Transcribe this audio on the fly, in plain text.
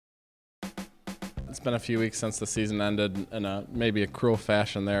It's been a few weeks since the season ended in maybe a cruel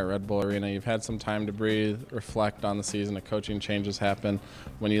fashion there at Red Bull Arena. You've had some time to breathe, reflect on the season. The coaching changes happen.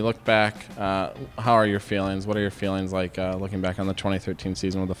 When you look back, how are your feelings? What are your feelings like looking back on the 2013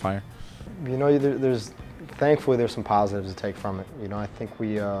 season with the Fire? You know, thankfully there's some positives to take from it. You know, I think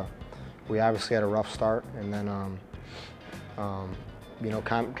we obviously had a rough start, and then you know,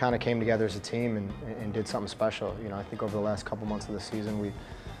 kind of came together as a team and did something special. You know, I think over the last couple months of the season, we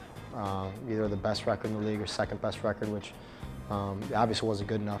either the best record in the league or second best record, which obviously wasn't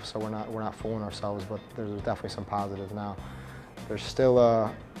good enough. So we're not fooling ourselves, but there's definitely some positives now. There's still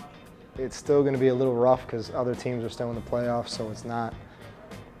it's still going to be a little rough because other teams are still in the playoffs, so it's not.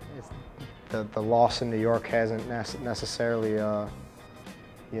 The loss in New York hasn't necessarily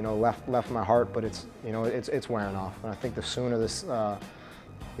you know, left my heart, but it's, you know, it's wearing off. And I think the sooner this,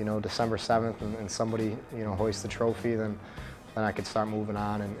 you know, December 7th and somebody, you know, hoists the trophy, then I could start moving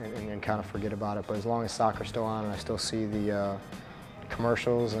on and kind of forget about it. But as long as soccer's still on and I still see the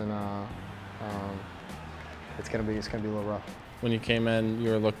commercials, and it's gonna be a little rough. When you came in,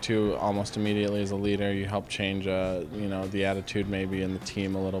 you were looked to almost immediately as a leader. You helped change, you know, the attitude maybe in the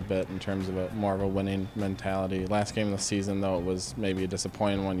team a little bit in terms of more of a winning mentality. Last game of the season, though, it was maybe a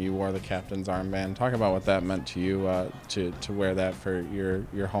disappointing one. You wore the captain's armband. Talk about what that meant to you to wear that for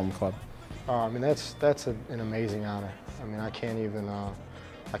your home club. I mean, that's an amazing honor. I mean, I can't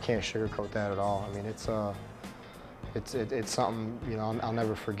sugarcoat that at all. I mean, it's something, you know, I'll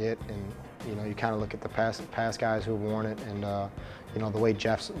never forget. And you know, you kind of look at the past guys who have worn it, and you know, the way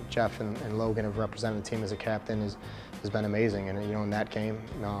Jeff and Logan have represented the team as a captain has been amazing. And you know, in that game,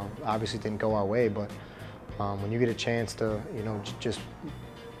 obviously it didn't go our way, but when you get a chance to, you know, just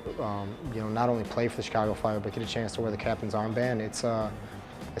you know, not only play for the Chicago Fire, but get a chance to wear the captain's armband, it's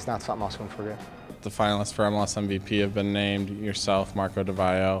not something else I'm gonna forget. The finalists for MLS MVP have been named: yourself, Marco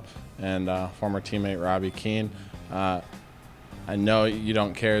DeVaio, and former teammate Robbie Keane. I know you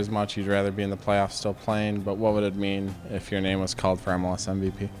don't care as much, you'd rather be in the playoffs still playing, but what would it mean if your name was called for MLS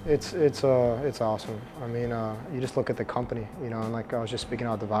MVP? It's awesome. I mean, you just look at the company, you know, and like I was just speaking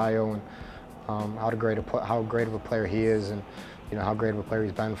about DeVaio and how great of a player he is, and you know, how great of a player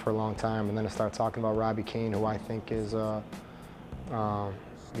he's been for a long time, and then to start talking about Robbie Keane, who I think is you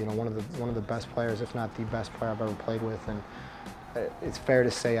know, one of the best players, if not the best player I've ever played with. And it's fair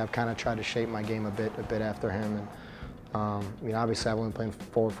to say I've kind of tried to shape my game a bit after him. And you know, obviously I've only played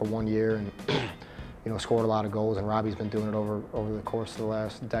forward for 1 year, and you know, scored a lot of goals, and Robbie's been doing it over the course of the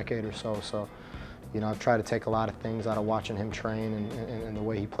last decade or so. So, you know, I've tried to take a lot of things out of watching him train and the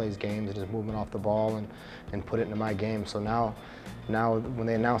way he plays games and his movement off the ball and put it into my game. So now when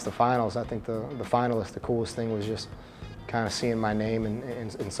they announced the finals, I think the finalists, the coolest thing was just kind of seeing my name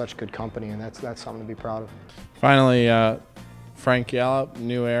in such good company, and that's something to be proud of. Finally, Frank Yallop,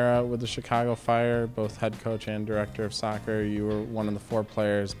 new era with the Chicago Fire, both head coach and director of soccer. You were one of the 4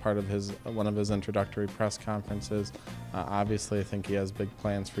 players, part of one of his introductory press conferences. Obviously, I think he has big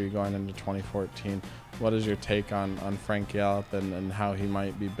plans for you going into 2014. What is your take on Frank Yallop and how he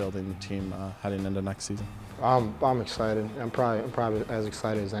might be building the team heading into next season? I'm excited. I'm probably as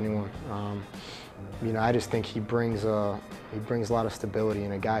excited as anyone. You know, I just think he brings a lot of stability,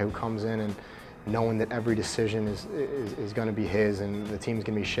 and a guy who comes in and knowing that every decision is going to be his, and the team's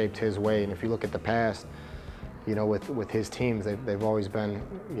going to be shaped his way. And if you look at the past, you know, with his teams, they've always been,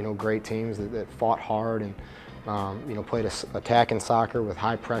 you know, great teams that fought hard and you know, played attacking soccer with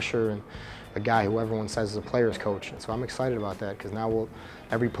high pressure, and a guy who everyone says is a player's coach. And so I'm excited about that, because now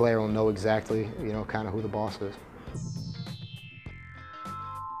every player will know exactly, you know, kind of who the boss is.